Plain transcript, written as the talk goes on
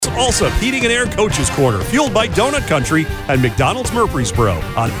Tulsa Heating and Air Coaches Corner, fueled by Donut Country and McDonald's Murfreesboro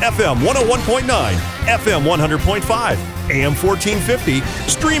on FM 101.9, FM 100.5, AM 1450,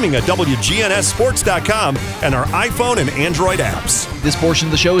 streaming at WGNSSports.com and our iPhone and Android apps. This portion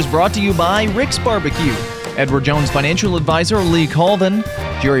of the show is brought to you by Rick's Barbecue, Edward Jones Financial Advisor Lee Colvin,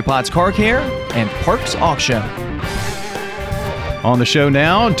 Jerry Potts Car Care, and Parks Auction. On the show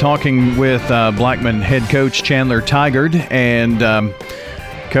now, talking with Blackman head coach Chandler Tigard. And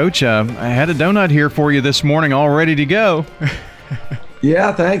Coach, I had a donut here for you this morning, all ready to go.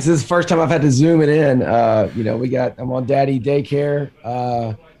 Yeah, thanks. This is the first time I've had to zoom it in. I'm on daddy daycare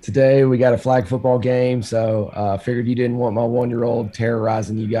today. We got a flag football game, so figured you didn't want my 1-year-old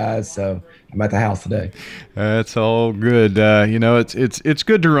terrorizing you guys, so I'm at the house today. That's all good. It's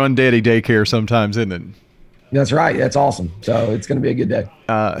good to run daddy daycare sometimes, isn't it? That's right. That's awesome. So it's going to be a good day.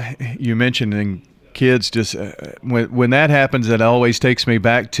 You mentioned kids, just when that happens, it always takes me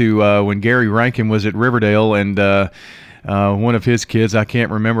back to when Gary Rankin was at Riverdale, and one of his kids, I can't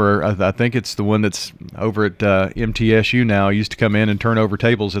remember, I think it's the one that's over at MTSU now, used to come in and turn over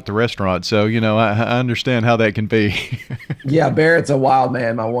tables at the restaurant. So, I understand how that can be. Yeah, Barrett's a wild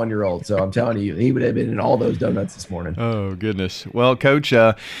man, my 1-year-old. So I'm telling you, he would have been in all those donuts this morning. Oh, goodness. Well, Coach,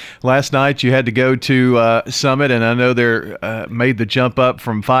 last night you had to go to Summit, and I know they're made the jump up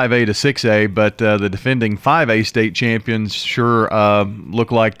from 5A to 6A, but the defending 5A state champions sure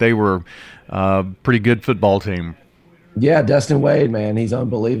look like they were a pretty good football team. Yeah, Dustin Wade, man, he's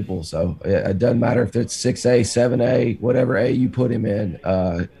unbelievable. So it doesn't matter if it's 6A, 7A, whatever A you put him in.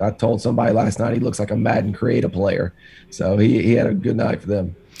 I told somebody last night he looks like a Madden creative player. So he had a good night for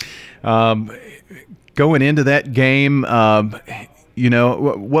them. Going into that game, what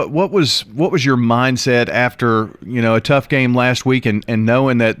was your mindset after a tough game last week, and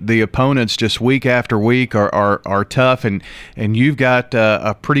knowing that the opponents just week after week are tough, and you've got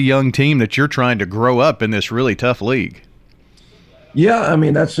a pretty young team that you're trying to grow up in this really tough league? Yeah, I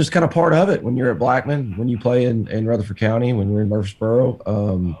mean, that's just kind of part of it when you're at Blackman, when you play in Rutherford County, when we're in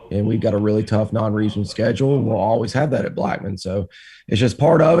Murfreesboro, and we've got a really tough non-region schedule, and we'll always have that at Blackman. So it's just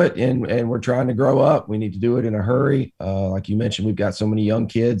part of it, and we're trying to grow up. We need to do it in a hurry. Like you mentioned, we've got so many young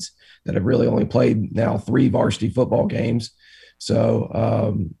kids that have really only played now 3 varsity football games.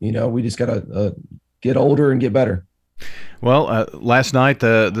 So, we just got to get older and get better. Well, last night,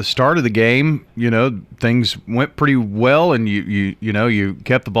 the start of the game, things went pretty well, and you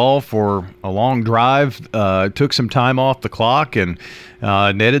kept the ball for a long drive, took some time off the clock, and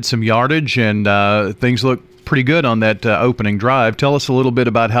netted some yardage, and things looked pretty good on that opening drive. Tell us a little bit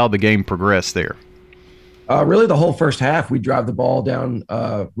about how the game progressed there. Really, the whole first half, we drive the ball down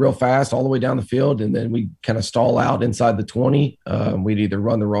real fast all the way down the field, and then we kind of stall out inside the 20. We'd either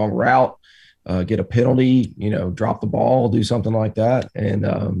run the wrong route, get a penalty, drop the ball, do something like that. And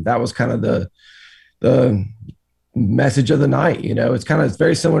that was kind of the message of the night. It's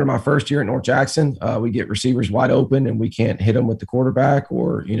very similar to my first year at North Jackson. We get receivers wide open and we can't hit them with the quarterback,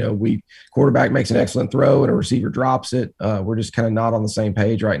 or, quarterback makes an excellent throw and a receiver drops it. We're just kind of not on the same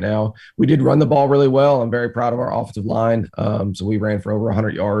page right now. We did run the ball really well. I'm very proud of our offensive line. So we ran for over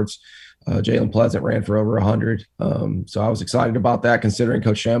 100 yards. Jalen Pleasant ran for over 100. So I was excited about that, considering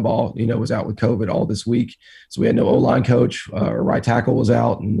Coach Shambaugh, was out with COVID all this week. So we had no O-line coach. Our right tackle was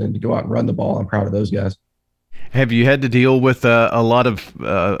out, and then to go out and run the ball, I'm proud of those guys. Have you had to deal with a lot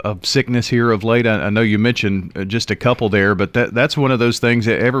of sickness here of late? I know you mentioned just a couple there, but that's one of those things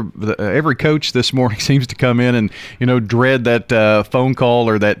that every coach this morning seems to come in and, dread that phone call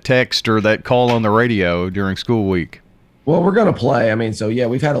or that text or that call on the radio during school week. Well, we're going to play.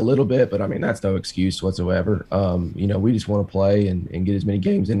 We've had a little bit, but that's no excuse whatsoever. We just want to play and get as many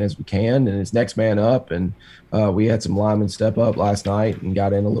games in as we can, and it's next man up. And we had some linemen step up last night and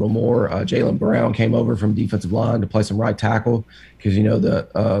got in a little more. Jalen Brown came over from defensive line to play some right tackle because,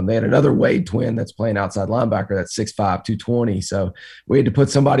 they had another Wade twin that's playing outside linebacker that's 6'5", 220. So we had to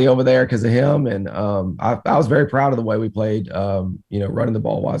put somebody over there because of him. And I was very proud of the way we played, running the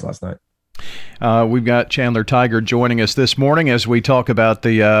ball wise last night. We've got Chandler Tigard joining us this morning as we talk about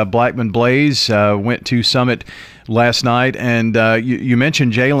the Blackman Blaze. Went to Summit last night, and you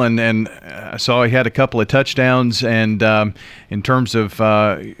mentioned Jalen, and I saw he had a couple of touchdowns. And in terms of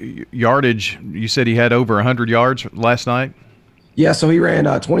yardage, you said he had over 100 yards last night? Yeah, so he ran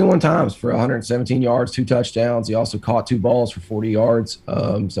 21 times for 117 yards, 2 touchdowns. He also caught 2 balls for 40 yards.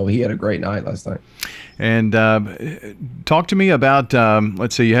 So he had a great night last night. And talk to me about,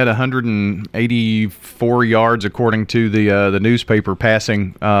 let's see, you had 184 yards according to the newspaper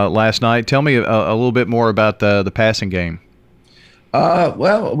passing last night. Tell me a little bit more about the passing game.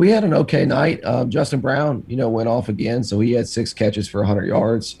 Well, we had an okay night. Justin Brown, went off again, so he had 6 catches for 100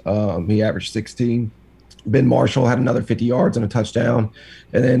 yards. He averaged 16. Ben Marshall had another 50 yards and a touchdown.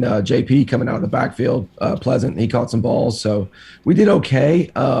 And then JP coming out of the backfield, Pleasant, he caught some balls. So we did okay,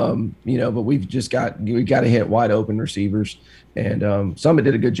 but we got to hit wide open receivers. And Summit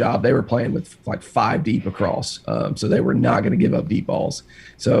did a good job. They were playing with like 5 deep across. So they were not going to give up deep balls.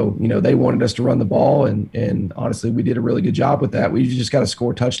 So, they wanted us to run the ball. And honestly, we did a really good job with that. We just got to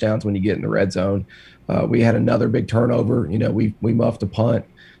score touchdowns when you get in the red zone. We had another big turnover. We muffed a punt.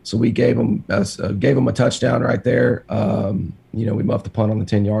 So we gave them a touchdown right there. We muffed the punt on the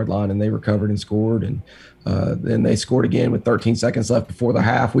 10-yard line, and they recovered and scored. And then they scored again with 13 seconds left before the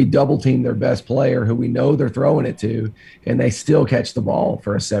half. We double-teamed their best player, who we know they're throwing it to, and they still catch the ball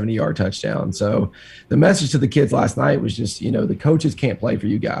for a 70-yard touchdown. So the message to the kids last night was just, the coaches can't play for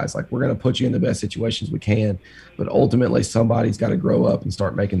you guys. Like, we're going to put you in the best situations we can, but ultimately somebody's got to grow up and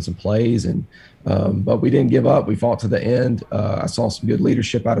start making some plays. And but we didn't give up. We fought to the end. I saw some good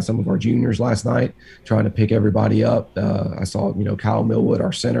leadership out of some of our juniors last night, trying to pick everybody up. I saw, Kyle Millwood,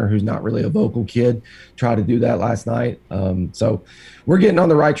 our center, who's not really a vocal kid, try to do that last night. So we're getting on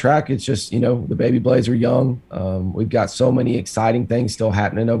the right track. It's just, the Baby Blades are young. We've got so many exciting things still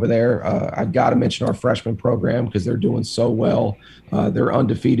happening over there. I've got to mention our freshman program because they're doing so well. They're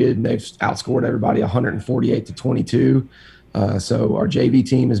undefeated, and they've outscored everybody 148-22. So our JV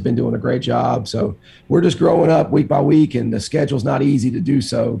team has been doing a great job. So we're just growing up week by week, and the schedule's not easy to do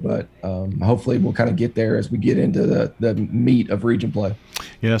so, but hopefully we'll kind of get there as we get into the meat of region play.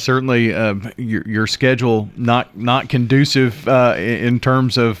 Yeah, certainly your schedule not conducive in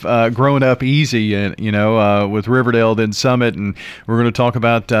terms of growing up easy, and with Riverdale, then Summit, and we're going to talk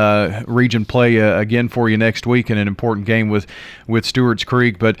about region play again for you next week in an important game with Stewart's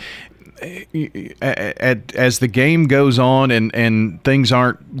Creek. But as the game goes on and things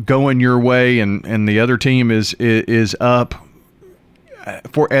aren't going your way, and the other team is up,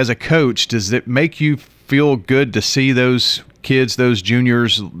 as a coach, does it make you feel good to see those kids, those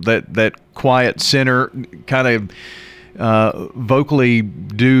juniors, that quiet center kind of vocally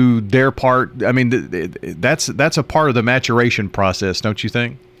do their part? I mean, that's a part of the maturation process, don't you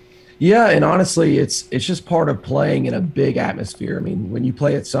think? Yeah, and honestly, it's just part of playing in a big atmosphere. I mean, when you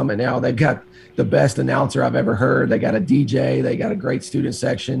play at Summit now, they've got the best announcer I've ever heard. They got a DJ, they got a great student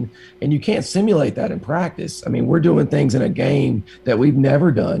section, and you can't simulate that in practice. I mean, we're doing things in a game that we've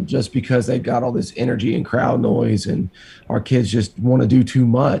never done just because they've got all this energy and crowd noise, and our kids just want to do too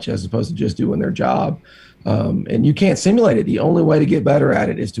much as opposed to just doing their job. And you can't simulate it. The only way to get better at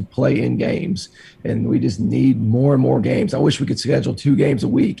it is to play in games, and we just need more and more games. I wish we could schedule 2 games a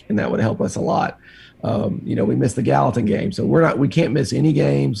week, and that would help us a lot. We missed the Gallatin game, so we can't miss any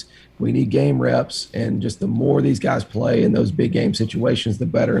games. We need game reps, and just the more these guys play in those big game situations, the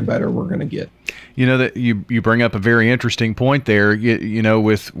better and better we're going to get. That you bring up a very interesting point there.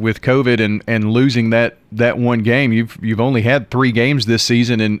 With COVID and losing that one game, you've only had 3 games this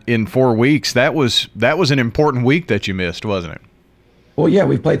season in 4 weeks. That was an important week that you missed, wasn't it? Well, yeah,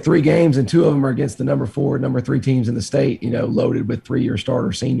 we've played 3 games, and 2 of them are against the number 4, number 3 teams in the state, loaded with 3-year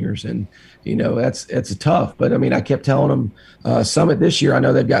starter seniors. And, it's tough. But, I mean, I kept telling them Summit this year, I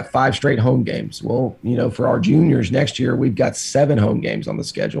know they've got 5 straight home games. Well, for our juniors next year, we've got 7 home games on the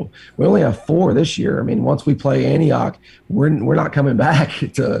schedule. We only have 4 this year. I mean, once we play Antioch, we're not coming back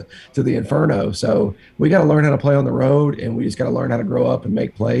to the Inferno. So we got to learn how to play on the road, and we just got to learn how to grow up and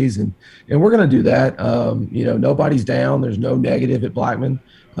make plays. And we're going to do that. Nobody's down. There's no negative at Blackman.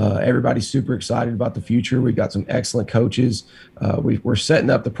 Everybody's super excited about the future. We've got some excellent coaches. We're setting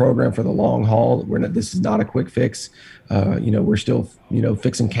up the program for the long haul. This is not a quick fix. We're still,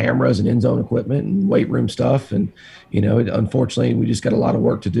 fixing cameras and end zone equipment and weight room stuff. And, unfortunately, we just got a lot of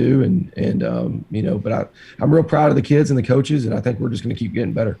work to do. But I'm real proud of the kids and the coaches, and I think we're just going to keep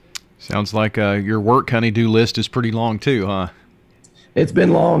getting better. Sounds like your work honey-do list is pretty long too, huh? It's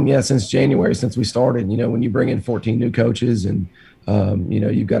been long, yeah, since January, since we started. When you bring in 14 new coaches and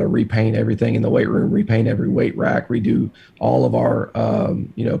you've got to repaint everything in the weight room, repaint every weight rack, redo all of our,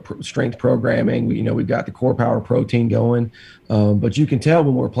 strength programming. We've got the Core Power protein going. But you can tell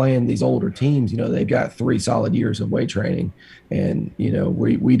when we're playing these older teams, they've got 3 solid years of weight training, and,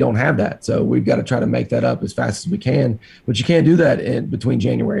 we don't have that. So we've got to try to make that up as fast as we can, but you can't do that in between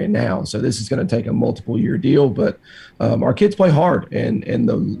January and now. So this is going to take a multiple year deal, but our kids play hard, and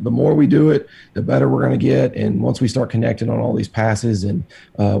the more we do it, the better we're going to get. And once we start connecting on all these passes, and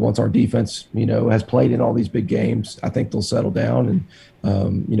once our defense, has played in all these big games, I think they'll settle down.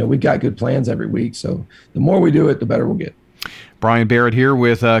 And, we've got good plans every week. So the more we do it, the better we'll get. Brian Barrett here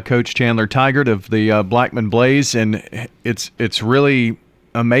with Coach Chandler Tigert of the Blackman Blaze, and it's really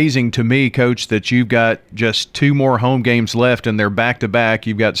amazing to me, Coach, that you've got just 2 more home games left, and they're back-to-back.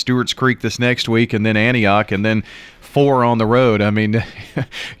 You've got Stewart's Creek this next week, and then Antioch, and then 4 on the road. I mean,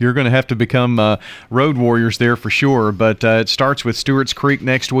 you're going to have to become road warriors there for sure, but it starts with Stewart's Creek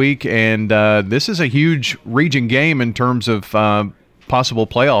next week, and this is a huge region game in terms of possible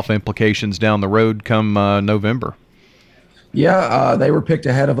playoff implications down the road come November. Yeah, they were picked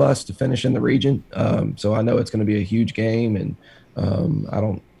ahead of us to finish in the region, so I know it's going to be a huge game, and I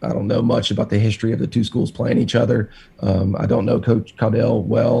don't know much about the history of the 2 schools playing each other. I don't know Coach Caudell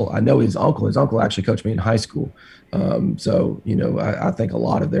well. I know his uncle. His uncle actually coached me in high school, so I think a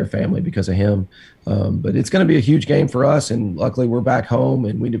lot of their family because of him. But it's going to be a huge game for us, and luckily we're back home,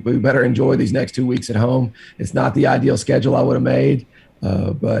 and we better enjoy these next 2 weeks at home. It's not the ideal schedule I would have made.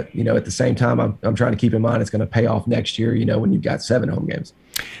 But, at the same time, I'm trying to keep in mind it's going to pay off next year, when you've got 7 home games.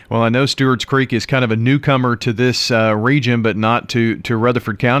 Well, I know Stewart's Creek is kind of a newcomer to this region, but not to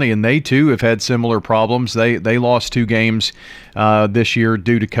Rutherford County, and they too have had similar problems. They lost 2 games this year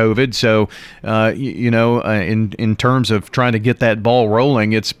due to COVID. So, in terms of trying to get that ball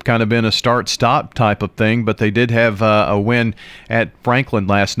rolling, it's kind of been a start-stop type of thing, but they did have a win at Franklin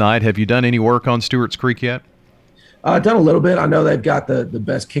last night. Have you done any work on Stewart's Creek yet? I've done a little bit. I know they've got the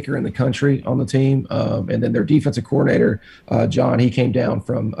best kicker in the country on the team. And then their defensive coordinator, John, he came down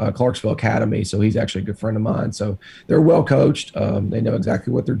from Clarksville Academy, so he's actually a good friend of mine. So they're well coached. They know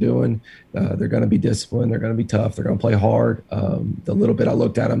exactly what they're doing. They're going to be disciplined. They're going to be tough. They're going to play hard. The little bit I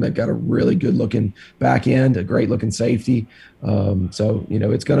looked at them, they've got a really good-looking back end, a great-looking safety. So,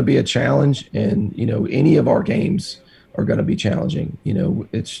 it's going to be a challenge. And, any of our games are going to be challenging.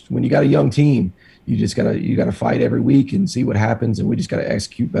 It's when you got a young team, you gotta fight every week and see what happens, and we just gotta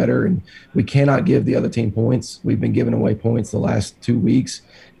execute better. And we cannot give the other team points. We've been giving away points the last 2 weeks,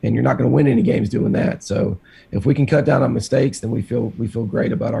 and you're not going to win any games doing that. So if we can cut down on mistakes, then we feel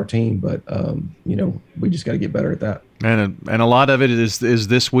great about our team. But we just got to get better at that. And a lot of it is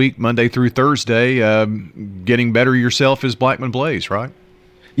this week, Monday through Thursday, getting better yourself as Blackman Blaze, right?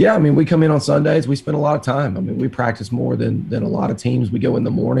 Yeah, we come in on Sundays. We spend a lot of time. We practice more than a lot of teams. We go in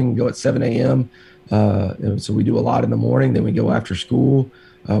the morning, go at 7 a.m. So we do a lot in the morning. Then we go after school.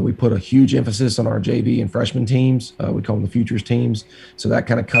 We put a huge emphasis on our JV and freshman teams. We call them the futures teams. So that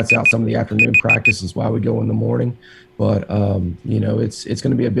kind of cuts out some of the afternoon practice is why we go in the morning. But, it's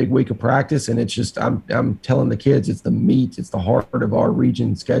going to be a big week of practice. And it's just I'm telling the kids it's the meat, it's the heart of our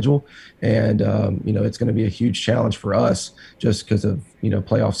region schedule. And, it's going to be a huge challenge for us just because of,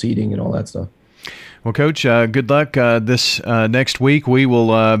 playoff seeding and all that stuff. Well, Coach, good luck this next week. We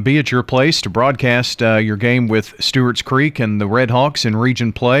will be at your place to broadcast your game with Stewart's Creek and the Red Hawks in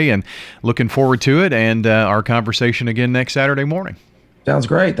region play, and looking forward to it and our conversation again next Saturday morning. Sounds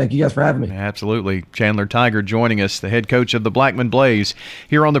great. Thank you guys for having me. Absolutely. Chandler Tigert joining us, the head coach of the Blackman Blaze,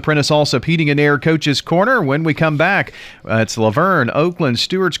 here on the Prentice Allsup Heating and Air Coach's Corner. When we come back, it's Laverne, Oakland,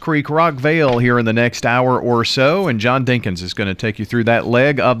 Stewart's Creek, Rockvale here in the next hour or so, and John Dinkins is going to take you through that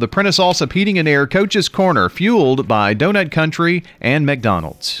leg of the Prentice Allsup Heating and Air Coach's Corner, fueled by Donut Country and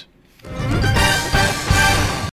McDonald's.